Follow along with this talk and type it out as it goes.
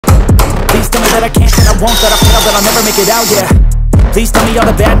that I can't, that I won't, that I fail, that I'll never make it out, yeah. Please tell me all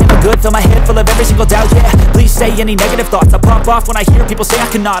the bad, never good. Fill my head full of every single doubt, yeah. Please say any negative thoughts. I pop off when I hear people say I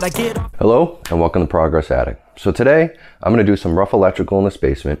cannot. I get off. Hello and welcome to Progress Addict. So today I'm going to do some rough electrical in this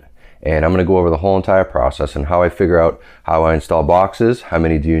basement, and I'm going to go over the whole entire process and how I figure out how I install boxes, how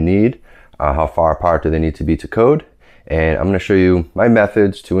many do you need, how far apart do they need to be to code, and I'm going to show you my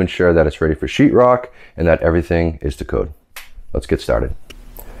methods to ensure that it's ready for sheetrock and that everything is to code. Let's get started.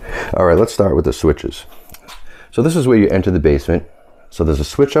 All right, let's start with the switches. So this is where you enter the basement. So there's a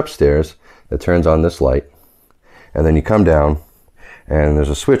switch upstairs that turns on this light, and then you come down and there's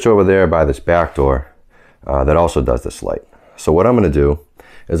a switch over there by this back door that also does this light. So what I'm going to do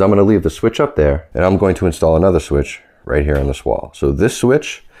is I'm going to leave the switch up there, and I'm going to install another switch right here on this wall. So this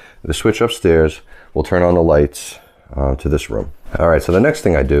switch, the switch upstairs, will turn on the lights to this room. All right, so the next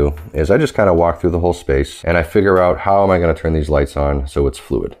thing I do is I just kind of walk through the whole space and I figure out how am I going to turn these lights on so it's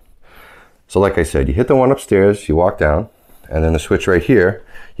fluid. So like I said, you hit the one upstairs, you walk down, and then the switch right here,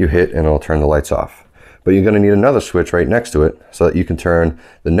 you hit and it'll turn the lights off. But you're going to need another switch right next to it so that you can turn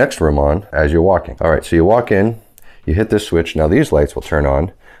the next room on as you're walking. All right, so you walk in, you hit this switch, now these lights will turn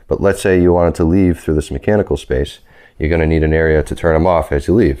on, but let's say you wanted to leave through this mechanical space, you're going to need an area to turn them off as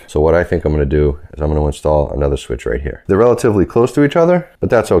you leave. So what I think I'm going to do is I'm going to install another switch right here. They're relatively close to each other,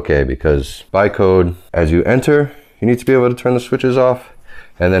 but that's okay because by code, as you enter, you need to be able to turn the switches off.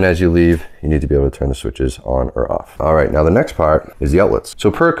 And then as you leave, you need to be able to turn the switches on or off. All right, now the next part is the outlets.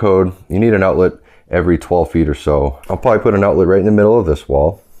 So per code, you need an outlet every 12 feet or so. I'll probably put an outlet right in the middle of this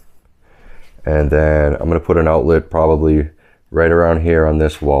wall. And then I'm gonna put an outlet probably right around here on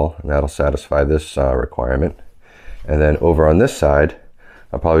this wall, and that'll satisfy this requirement. And then over on this side,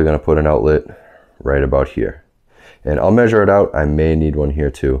 I'm probably gonna put an outlet right about here. And I'll measure it out. I may need one here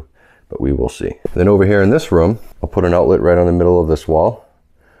too, but we will see. Then over here in this room, I'll put an outlet right on the middle of this wall,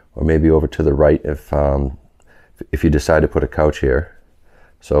 or maybe over to the right if you decide to put a couch here.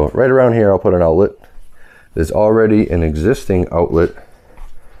 So right around here, I'll put an outlet. There's already an existing outlet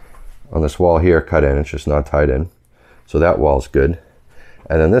on this wall here cut in. It's just not tied in. So that wall's good.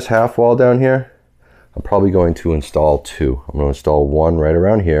 And then this half wall down here, I'm probably going to install two. I'm going to install one right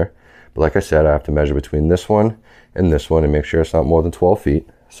around here. But like I said, I have to measure between this one and make sure it's not more than 12 feet.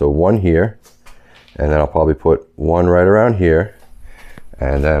 So one here, and then I'll probably put one right around here.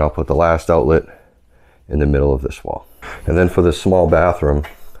 And then I'll put the last outlet in the middle of this wall. And then for this small bathroom,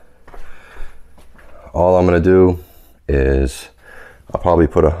 all I'm going to do is I'll probably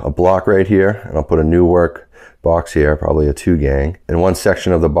put a block right here, and I'll put a new work box here, probably a 2-gang. In one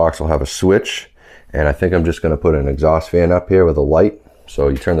section of the box will have a switch, and I think I'm just going to put an exhaust fan up here with a light. So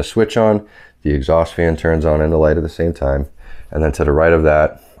you turn the switch on, the exhaust fan turns on and the light at the same time. And then to the right of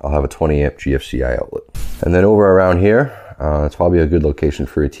that, I'll have a 20 amp GFCI outlet. And then over around here, it's probably a good location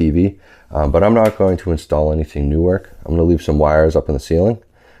for a TV, but I'm not going to install anything new work. I'm going to leave some wires up in the ceiling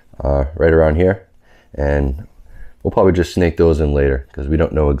right around here, and we'll probably just snake those in later because we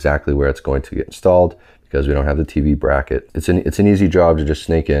don't know exactly where it's going to get installed because we don't have the TV bracket. It's an easy job to just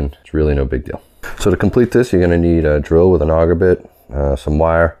snake in. It's really no big deal. So to complete this, you're going to need a drill with an auger bit, some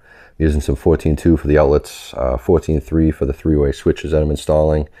wire, using some 14.2 for the outlets, 14.3 for the 3-way switches that I'm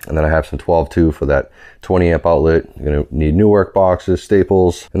installing. And then I have some 12.2 for that 20 amp outlet. You're gonna need new work boxes,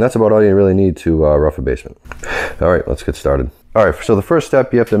 staples, and that's about all you really need to rough a basement. All right, let's get started. All right, so the first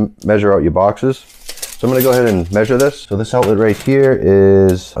step, you have to measure out your boxes. So I'm gonna go ahead and measure this. So this outlet right here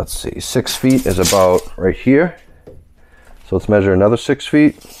is, let's see, 6 feet is about right here. So let's measure another 6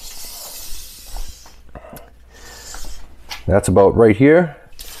 feet. That's about right here.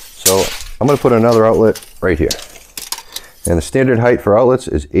 So I'm going to put another outlet right here. And the standard height for outlets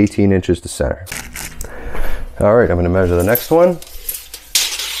is 18 inches to center. All right, I'm going to measure the next one.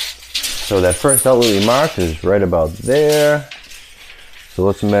 So that first outlet we marked is right about there. So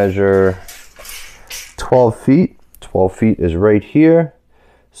let's measure 12 feet. 12 feet is right here.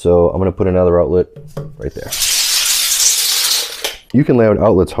 So I'm going to put another outlet right there. You can lay out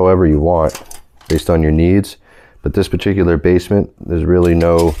outlets however you want based on your needs. But this particular basement, there's really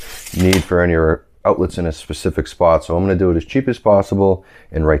no need for any outlets in a specific spot. So I'm going to do it as cheap as possible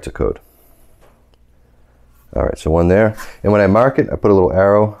and right to code. All right, so one there. And when I mark it, I put a little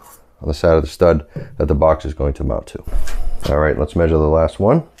arrow on the side of the stud that the box is going to mount to. All right, let's measure the last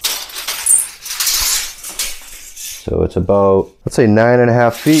one. So it's about, let's say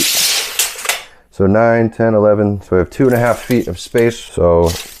 9.5 feet. So 9, 10, 11. So we have 2.5 feet of space. So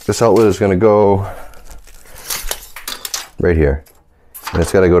this outlet is going to go right here, and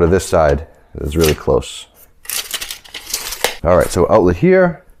it's got to go to this side. It's really close. All right, so outlet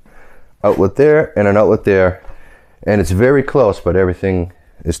here, outlet there, and an outlet there, and it's very close, but everything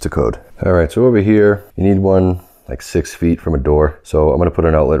is to code. All right, so over here, you need one like 6 feet from a door. So I'm gonna put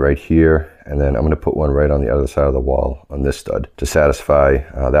an outlet right here, and then I'm gonna put one right on the other side of the wall on this stud to satisfy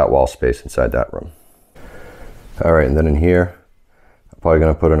that wall space inside that room. All right, and then in here, I'm probably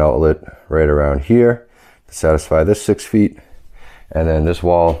gonna put an outlet right around here to satisfy this 6 feet. And then this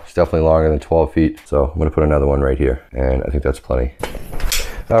wall is definitely longer than 12 feet. So I'm gonna put another one right here, and I think that's plenty.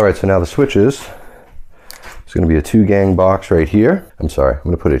 All right, so now the switches. It's gonna be a 2-gang box right here. I'm sorry, I'm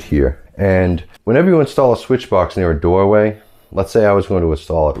gonna put it here. And whenever you install a switch box near a doorway, let's say I was going to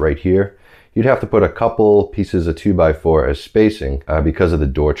install it right here, you'd have to put a couple pieces of 2x4 as spacing because of the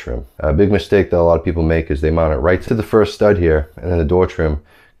door trim. A big mistake that a lot of people make is they mount it right to the first stud here, and then the door trim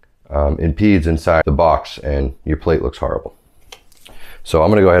impedes inside the box, and your plate looks horrible. So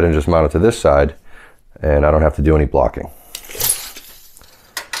I'm gonna go ahead and just mount it to this side, and I don't have to do any blocking.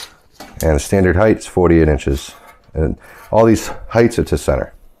 And the standard height is 48 inches. And all these heights are to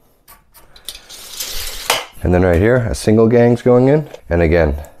center. And then right here, a single gang's going in. And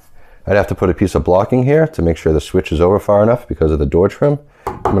again, I'd have to put a piece of blocking here to make sure the switch is over far enough because of the door trim.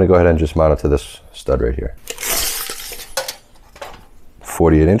 I'm gonna go ahead and just mount it to this stud right here.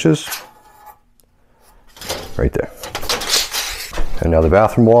 48 inches, right there. And now the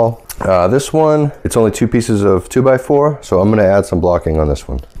bathroom wall. This one, it's only 2 pieces of 2x4, so I'm gonna add some blocking on this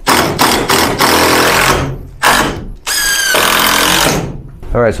one.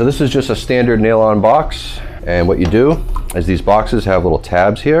 All right, so this is just a standard nail-on box, and what you do is these boxes have little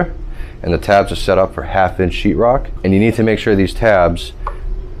tabs here, and the tabs are set up for 1/2-inch sheetrock, and you need to make sure these tabs,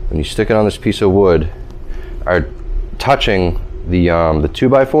 when you stick it on this piece of wood, are touching the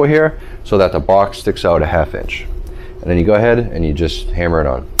 2x4 here, so that the box sticks out 1/2 inch. And then you go ahead and you just hammer it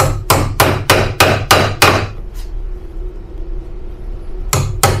on.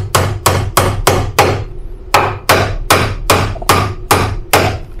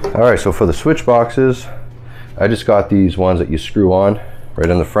 All right, so for the switch boxes, I just got these ones that you screw on right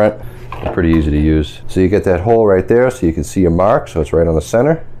in the front. They're pretty easy to use. So you get that hole right there so you can see your mark, so it's right on the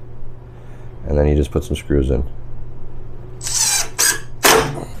center. And then you just put some screws in.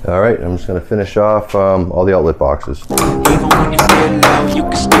 All right, I'm just gonna finish off all the outlet boxes. Even when you feel low, you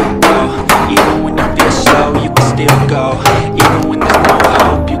can still go. Even when you feel slow, you can still go. Even when there's no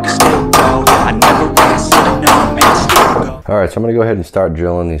hope, you can still go. I never rest, no man, still go. All right, so I'm gonna go ahead and start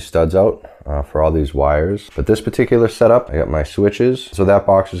drilling these studs out for all these wires. But this particular setup, I got my switches. So that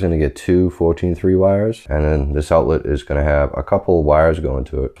box is gonna get 2 14-3 wires. And then this outlet is gonna have a couple wires going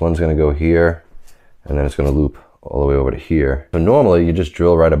to it. One's gonna go here, and then it's gonna loop all the way over to here. So normally you just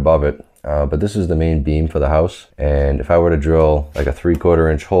drill right above it, but this is the main beam for the house. And if I were to drill like a 3/4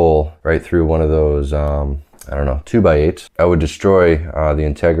 inch hole right through one of those, I don't know, 2x8s, I would destroy the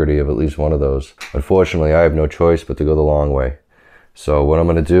integrity of at least one of those. Unfortunately, I have no choice but to go the long way. So what I'm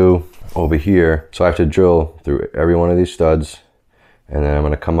gonna do over here, so I have to drill through every one of these studs, and then I'm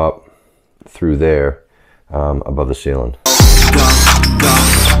gonna come up through there above the ceiling.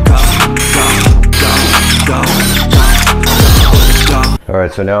 All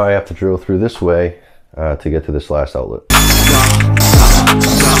right, so now I have to drill through this way to get to this last outlet.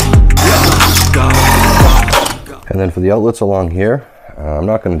 And then for the outlets along here, I'm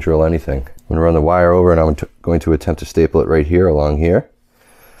not going to drill anything. I'm going to run the wire over, and I'm going to attempt to staple it right here along here.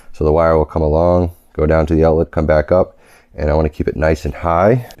 So the wire will come along, go down to the outlet, come back up, and I want to keep it nice and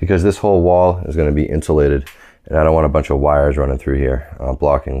high because this whole wall is going to be insulated, and I don't want a bunch of wires running through here,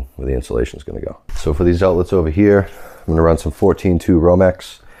 blocking where the insulation is going to go. So for these outlets over here, I'm going to run some 14-2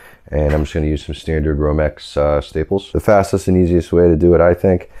 Romex, and I'm just going to use some standard Romex staples. The fastest and easiest way to do it, I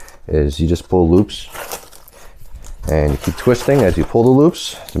think, is you just pull loops, and you keep twisting as you pull the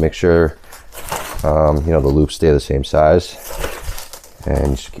loops to make sure you know, the loops stay the same size. And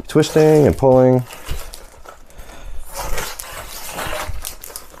you just keep twisting and pulling.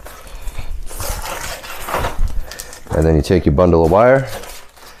 And then you take your bundle of wire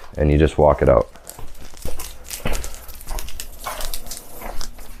and you just walk it out.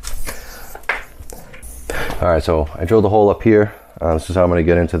 All right, so I drilled a hole up here. This is how I'm gonna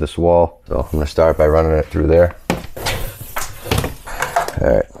get into this wall. So I'm gonna start by running it through there. All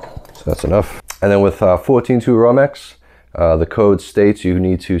right, so that's enough. And then with 14-2 Romex, the code states you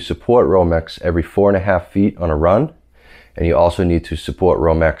need to support Romex every 4.5 feet on a run. And you also need to support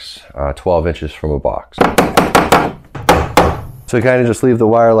Romex 12 inches from a box. So you kind of just leave the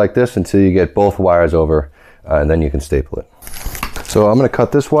wire like this until you get both wires over, and then you can staple it. So I'm gonna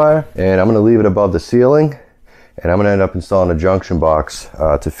cut this wire, and I'm gonna leave it above the ceiling, and I'm gonna end up installing a junction box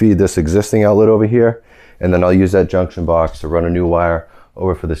to feed this existing outlet over here, and then I'll use that junction box to run a new wire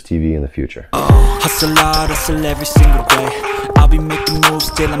over for this TV in the future. Hustle hard, hustle every single day. be making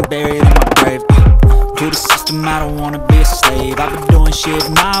moves till I'm buried in my grave. To the system, I don't wanna be a slave. I've been doing shit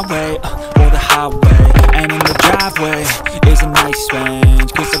my way, or the highway. And in the driveway is a nice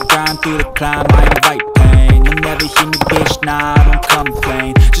range, cause I grind through the climb, I invite pain. You'll never hear me, bitch, nah, I don't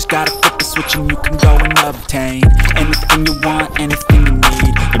complain. Just gotta flip the switch and you can go and obtain anything you want, anything you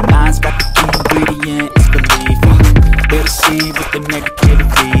need. Your mind's got the key ingredient, it's belief. They'll deceive with the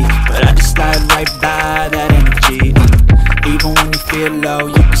negativity, but I just slide right by that energy. Even when you feel low,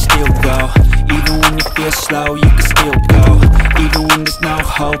 you can still go. Even when you feel slow, you can still go. Even when there's no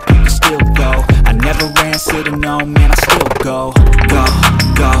hope, you can still go. I never answer to no, man, I still go. Go,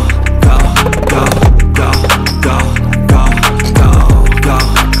 go, go, go, go, go, go, go, go,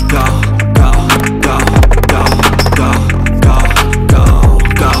 go, go, go, go, go,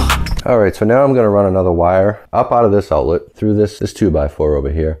 go. Alright, so now I'm going to run another wire up out of this outlet through this 2x4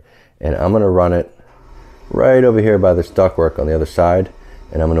 over here, and I'm going to run it right over here by this ductwork on the other side,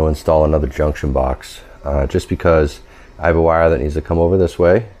 and I'm going to install another junction box, just because I have a wire that needs to come over this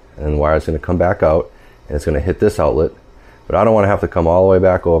way, and then the wire is going to come back out and it's going to hit this outlet, but I don't want to have to come all the way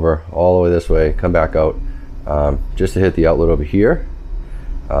back over, all the way this way, come back out, just to hit the outlet over here.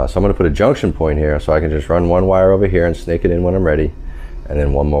 So I'm going to put a junction point here so I can just run one wire over here and snake it in when I'm ready, and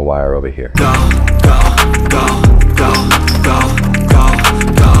then one more wire over here. Go, go, go, go, go, go,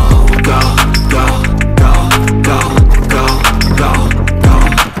 go, go, go.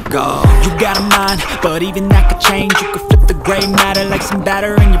 Go. You got a mind, but even that could change. You could flip the gray matter like some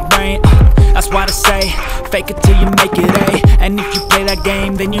batter in your brain. That's why they say, fake it till you make it A. And if you play that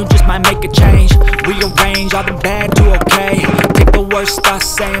game, then you just might make a change. Rearrange all the bad to okay. Take the worst thoughts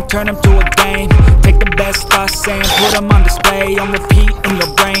saying, turn them to a game. Take the best thoughts saying, put them on display. On repeat in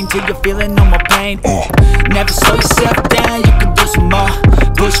your brain till you're feeling no more pain. Never slow yourself down, you can do some more.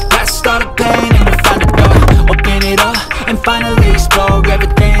 Push past all the pain and you'll find a door. Open it up and finally explore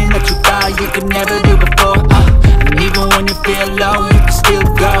everything that you thought you could never do before. And even when you feel low, you can still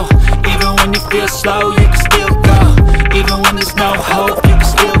go. Even when you feel slow, you can still go. Even when there's no hope, you can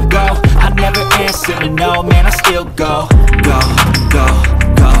still go. I never answer to no, man, I still go. Go, go,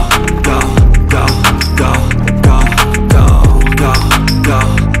 go, go, go, go, go, go, go, go, go,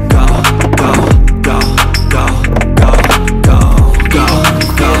 go, go, go, go, go, go. Even when you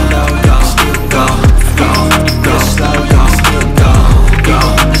feel low, you can still go. Even when you feel slow, you can still go. Even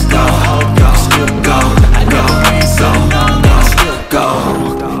when there's no hope, you can still go. I never answer to no, man, I still go.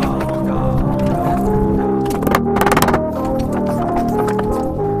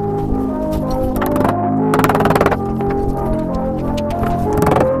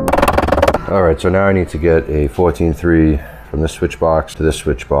 Alright, so now I need to get a 14-3 from this switch box to this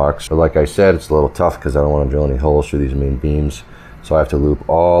switch box. But like I said, it's a little tough because I don't want to drill any holes through these main beams. So I have to loop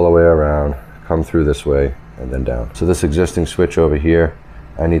all the way around, come through this way, and then down. So this existing switch over here,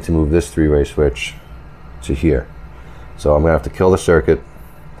 I need to move this three-way switch to here. So I'm going to have to kill the circuit,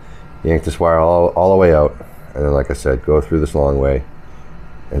 yank this wire all the way out, and then like I said, go through this long way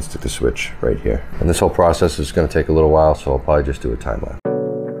and stick the switch right here. And this whole process is going to take a little while, so I'll probably just do a time lapse.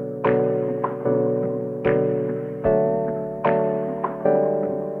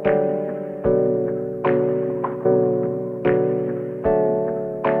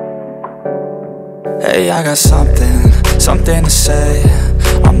 Hey, I got something to say.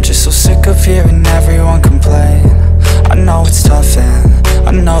 I'm just so sick of hearing everyone complain. I know it's tough and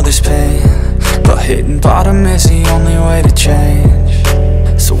I know there's pain, but hitting bottom is the only way to change.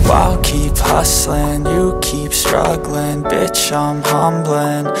 So I'll keep hustling, you keep struggling. Bitch, I'm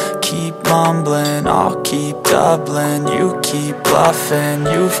humbling, keep mumbling. I'll keep doubling, you keep bluffing.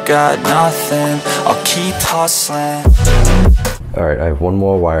 You've got nothing, I'll keep hustling. Alright, I have one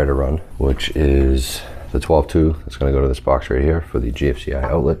more wire to run, which is the 12-2. It's going to go to this box right here for the GFCI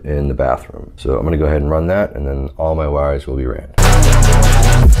outlet in the bathroom. So I'm going to go ahead and run that, and then all my wires will be ran.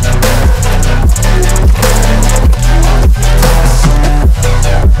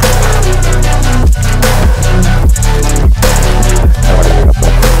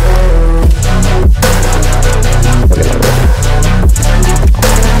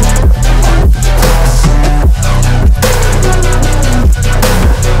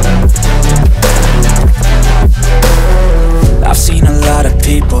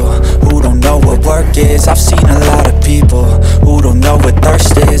 I've seen a lot of people who don't know what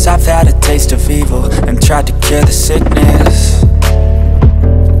thirst is. I've had a taste of evil and tried to cure the sickness,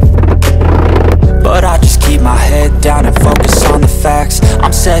 but I just keep my head down and focus on the facts.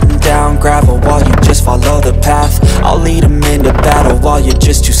 I'm setting down gravel while you just follow the path. I'll lead them into battle while you're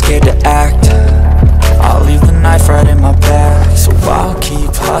just too scared to act. I'll leave the knife right in my back, so I'll keep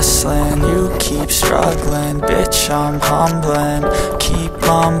keep hustling, you keep struggling. Bitch, I'm humbling, keep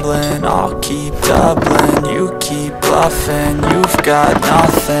mumbling, I'll keep doubling. You keep bluffing, you've got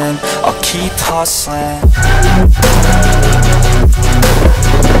nothing, I'll keep hustling.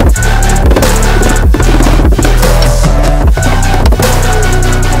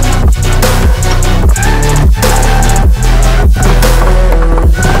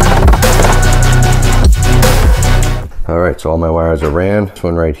 Alright, so all my wires are ran. This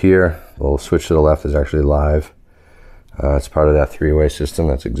one right here, the little switch to the left is actually live. It's part of that three-way system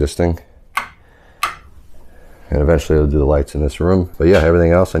that's existing. And eventually it'll do the lights in this room. But yeah,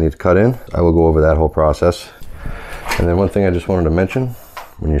 everything else I need to cut in. I will go over that whole process. And then one thing I just wanted to mention,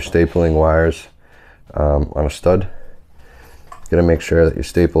 when you're stapling wires on a stud, you gotta make sure that your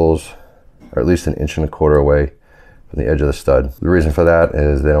staples are at least 1.25 inches away from the edge of the stud. The reason for that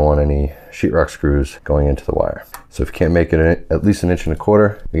is they don't want any sheetrock screws going into the wire. So if you can't make it at least 1.25 inches,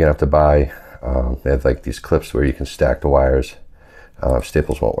 you're gonna have to buy, they have like these clips where you can stack the wires.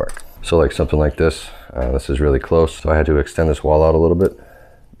 Staples won't work. So like something like this, this is really close. So I had to extend this wall out a little bit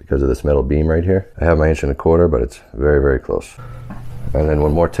because of this metal beam right here. I have my 1.25 inches, but it's very, very close. And then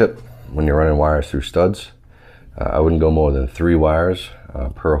one more tip, when you're running wires through studs, I wouldn't go more than 3 wires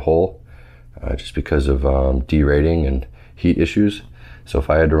per hole, just because of derating and heat issues. So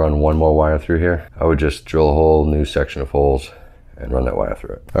if I had to run one more wire through here, I would just drill a whole new section of holes and run that wire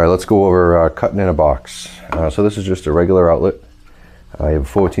through it. All right, let's go over cutting in a box. So this is just a regular outlet. You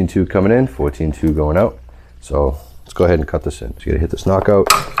have a 14-2 coming in, 14-2 going out. So let's go ahead and cut this in. So you gotta hit this knockout.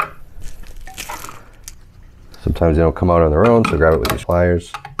 Sometimes they don't come out on their own, so grab it with these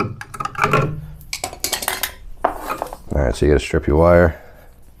pliers. All right, so you gotta strip your wire.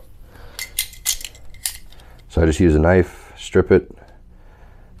 So I just use a knife, strip it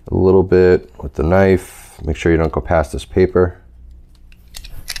a little bit with the knife. Make sure you don't go past this paper.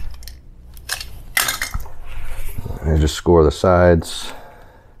 And just score the sides.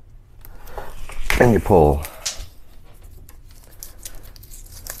 And you pull.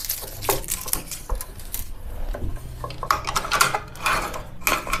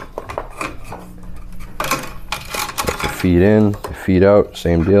 So feed in, feed out,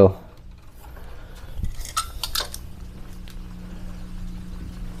 same deal.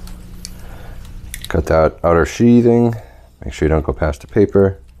 Cut that outer sheathing, make sure you don't go past the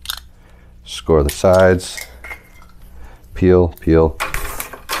paper. Score the sides, peel, peel,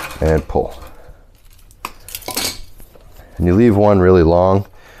 and pull. And you leave one really long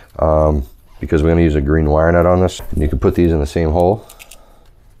because we're going to use a green wire nut on this. And you can put these in the same hole.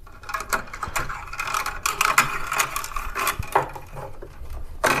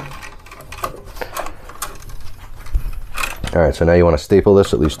 All right, so now you want to staple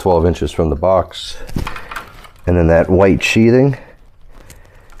this at least 12 inches from the box. And then that white sheathing,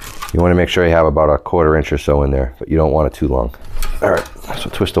 you want to make sure you have about 1/4 inch or so in there, but you don't want it too long. All right, so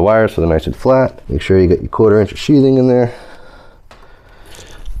twist the wires so they're nice and flat. Make sure you get your 1/4 inch of sheathing in there.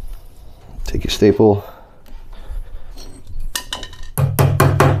 Take your staple.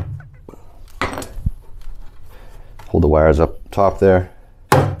 Hold the wires up top there.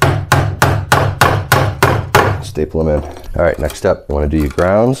 Staple them in. All right, next step, you want to do your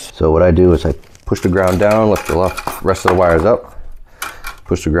grounds. So what I do is I push the ground down, lift the rest of the wires up.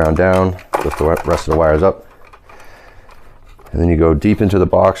 Push the ground down, lift the rest of the wires up. And then you go deep into the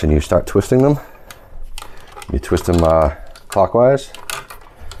box and you start twisting them. You twist them clockwise.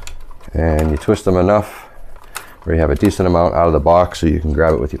 And you twist them enough where you have a decent amount out of the box so you can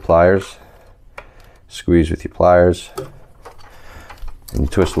grab it with your pliers. Squeeze with your pliers. And you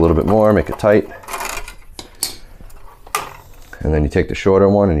twist a little bit more, make it tight. And then you take the shorter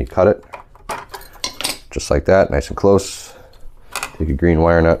one and you cut it. Just like that, nice and close. Take a green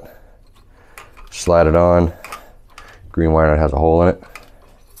wire nut, slide it on. Green wire nut has a hole in it.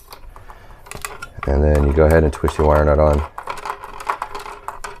 And then you go ahead and twist your wire nut on.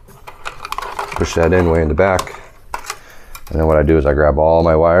 Push that in way in the back. And then what I do is I grab all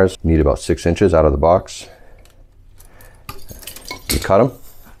my wires, need about 6 inches out of the box. You cut them.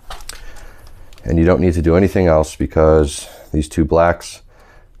 And you don't need to do anything else because these 2 blacks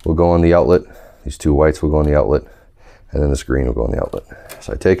will go on the outlet. These 2 whites will go on the outlet. And then this green will go on the outlet.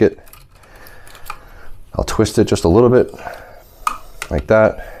 So I take it, I'll twist it just a little bit, like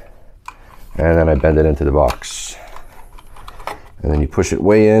that. And then I bend it into the box. And then you push it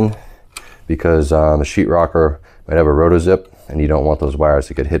way in because the sheetrocker might have a rotozip and you don't want those wires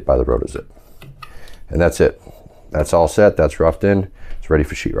to get hit by the rotozip. And that's it. That's all set, that's roughed in. It's ready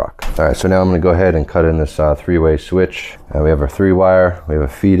for sheetrock. All right, so now I'm gonna go ahead and cut in this 3-way switch. We have our 3-wire, we have a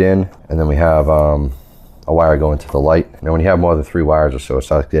feed in, and then we have a a wire going to the light. Now when you have more than 3 wires or so, it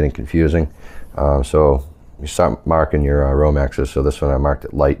starts getting confusing. So you start marking your Romexes. So this one I marked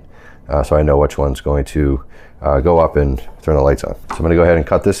it light, so I know which one's going to go up and turn the lights on. So I'm going to go ahead and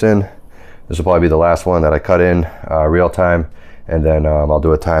cut this in. This will probably be the last one that I cut in real time, and then I'll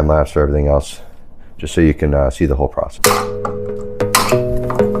do a time lapse for everything else, just so you can see the whole process.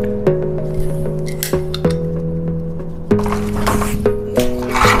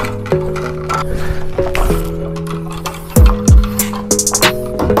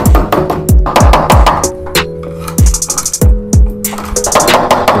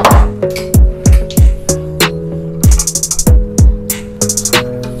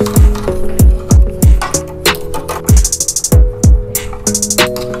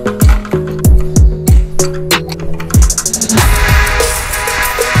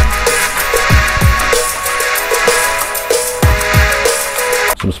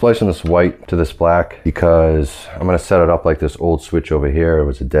 So I'm splicing this white to this black because I'm going to set it up like this old switch over here. It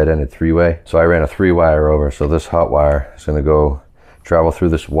was a dead-ended 3-way. So I ran a 3-wire over. So this hot wire is going to go travel through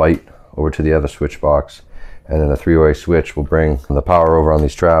this white over to the other switch box. And then the 3-way switch will bring the power over on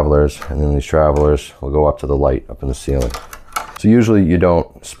these travelers. And then these travelers will go up to the light up in the ceiling. So usually you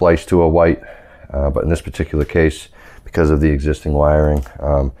don't splice to a white, but in this particular case, because of the existing wiring,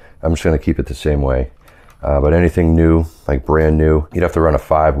 I'm just going to keep it the same way. But anything new, like brand new, you'd have to run a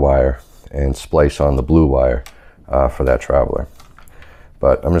 5-wire and splice on the blue wire for that traveler.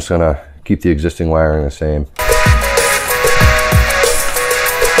 But I'm just gonna keep the existing wiring the same.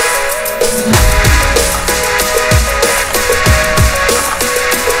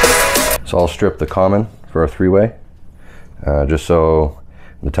 So I'll strip the common for a 3-way, just so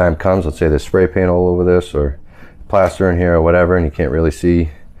when the time comes, let's say there's spray paint all over this or plaster in here or whatever, and you can't really see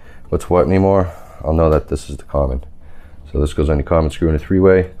what's what anymore, I'll know that this is the common. So this goes on your common screw in a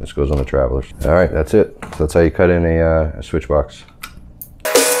 3-way, this goes on the travelers. All right, that's it. So that's how you cut in a switch box.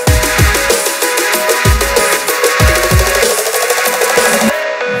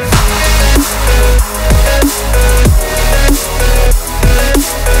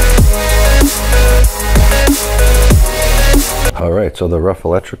 All right, so the rough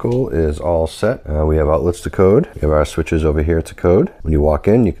electrical is all set. We have outlets to code. We have our switches over here to code. When you walk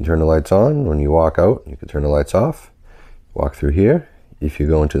in, you can turn the lights on. When you walk out, you can turn the lights off. Walk through here. If you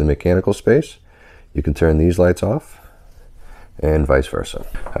go into the mechanical space, you can turn these lights off, and vice versa.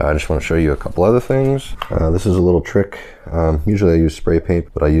 I just want to show you a couple other things. This is a little trick. Usually I use spray paint,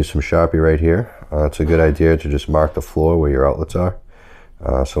 but I use some Sharpie right here. It's a good idea to just mark the floor where your outlets are.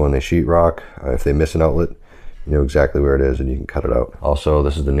 So when they sheetrock, if they miss an outlet, you know exactly where it is and you can cut it out. Also,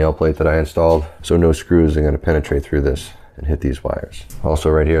 this is the nail plate that I installed, so no screws are going to penetrate through this and hit these wires. Also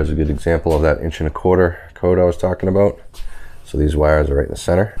right here is a good example of that 1.25" code I was talking about. So these wires are right in the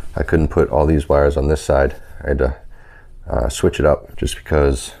center. I couldn't put all these wires on this side. I had to switch it up just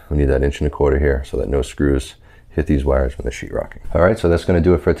because we need that 1.25" here so that no screws hit these wires when they're sheetrocking. All right, so that's going to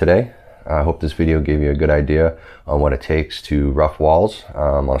do it for today. I hope this video gave you a good idea on what it takes to rough walls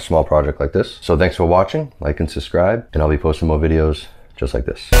on a small project like this. So thanks for watching, like and subscribe, and I'll be posting more videos just like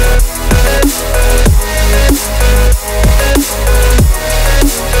this.